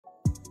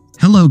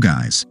Hello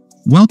guys,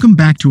 welcome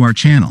back to our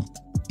channel.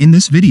 In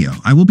this video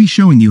I will be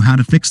showing you how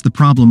to fix the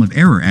problem of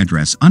error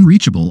address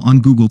unreachable on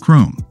Google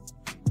Chrome.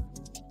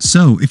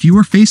 So if you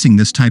are facing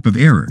this type of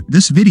error,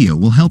 this video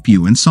will help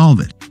you and solve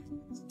it.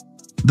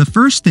 The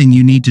first thing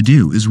you need to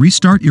do is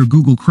restart your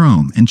Google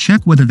Chrome and check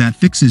whether that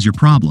fixes your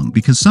problem,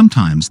 because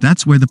sometimes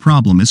that's where the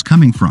problem is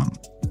coming from.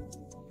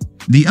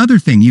 The other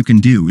thing you can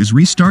do is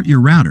restart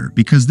your router,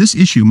 because this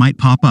issue might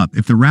pop up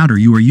if the router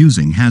you are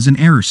using has an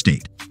error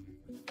state.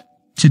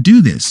 To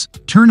do this,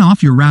 turn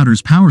off your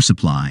router's power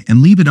supply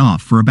and leave it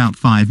off for about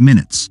 5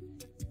 minutes.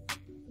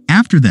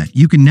 After that,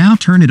 you can now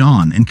turn it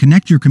on and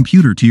connect your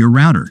computer to your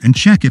router and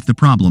check if the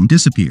problem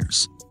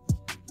disappears.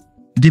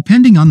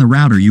 Depending on the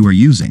router you are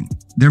using,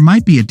 there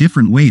might be a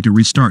different way to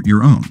restart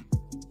your own.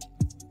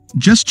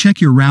 Just check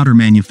your router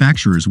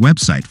manufacturer's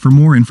website for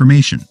more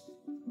information.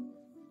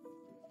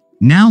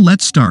 Now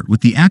let's start with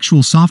the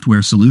actual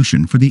software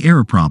solution for the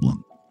error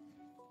problem.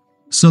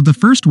 So the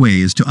first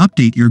way is to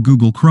update your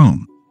Google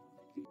Chrome.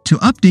 To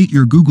update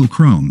your Google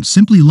Chrome,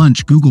 simply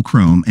launch Google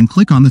Chrome and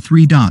click on the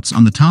 3 dots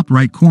on the top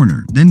right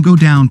corner, then go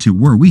down to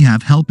where we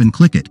have Help and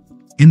click it.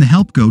 In the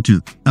Help, go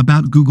to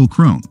About Google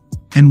Chrome.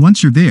 And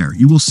once you're there,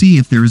 you will see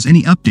if there is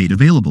any update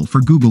available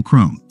for Google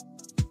Chrome.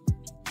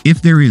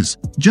 If there is,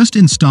 just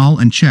install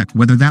and check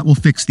whether that will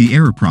fix the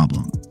error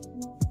problem.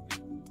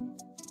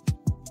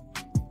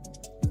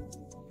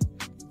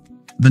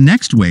 The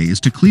next way is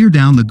to clear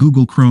down the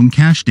Google Chrome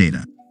cache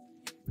data.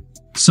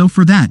 So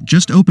for that,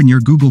 just open your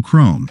Google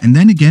Chrome and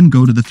then again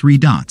go to the 3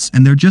 dots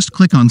and there just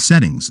click on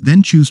Settings,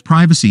 then choose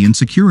Privacy and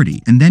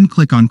Security and then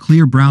click on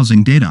Clear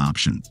Browsing Data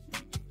option.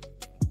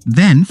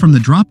 Then from the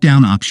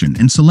drop-down option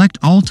and select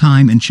All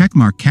Time and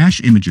checkmark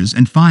Cache Images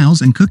and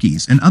Files and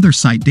Cookies and Other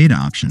Site Data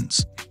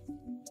options.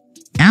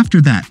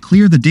 After that,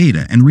 clear the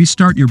data and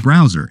restart your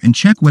browser and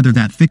check whether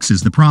that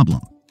fixes the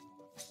problem.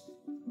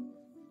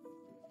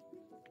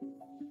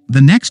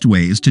 The next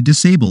way is to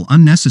disable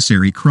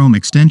unnecessary Chrome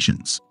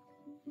extensions.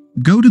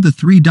 Go to the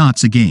 3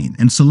 dots again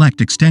and select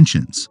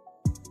Extensions.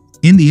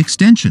 In the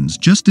extensions,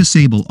 just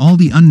disable all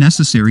the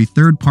unnecessary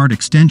third-party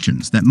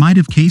extensions that might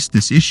have caused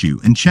this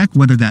issue and check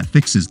whether that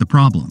fixes the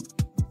problem.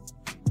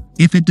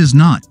 If it does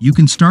not, you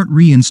can start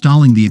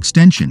reinstalling the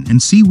extension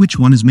and see which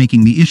one is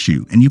making the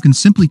issue, and you can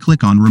simply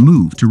click on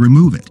Remove to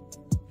remove it.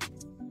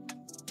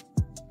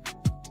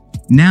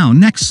 Now,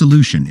 next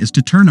solution is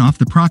to turn off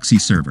the proxy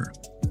server.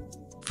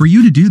 For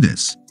you to do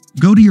this,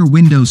 go to your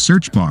Windows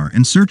search bar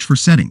and search for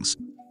Settings.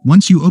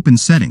 Once you open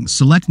Settings,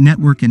 select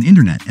Network and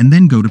Internet and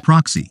then go to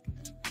Proxy.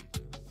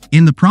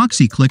 In the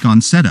proxy, click on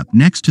Setup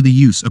next to the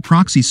Use a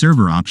Proxy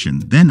Server option,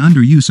 then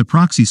under Use a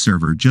Proxy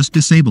Server, just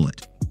disable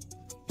it.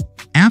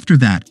 After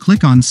that,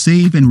 click on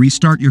Save and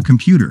restart your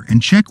computer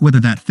and check whether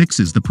that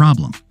fixes the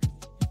problem.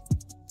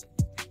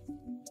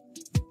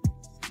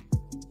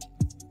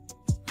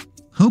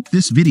 Hope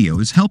this video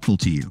is helpful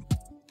to you.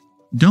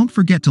 Don't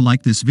forget to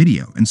like this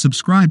video and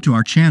subscribe to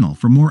our channel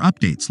for more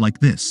updates like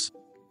this.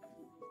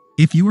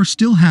 If you are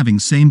still having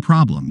same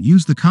problem,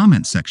 use the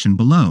comment section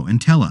below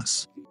and tell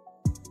us.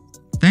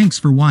 Thanks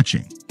for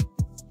watching.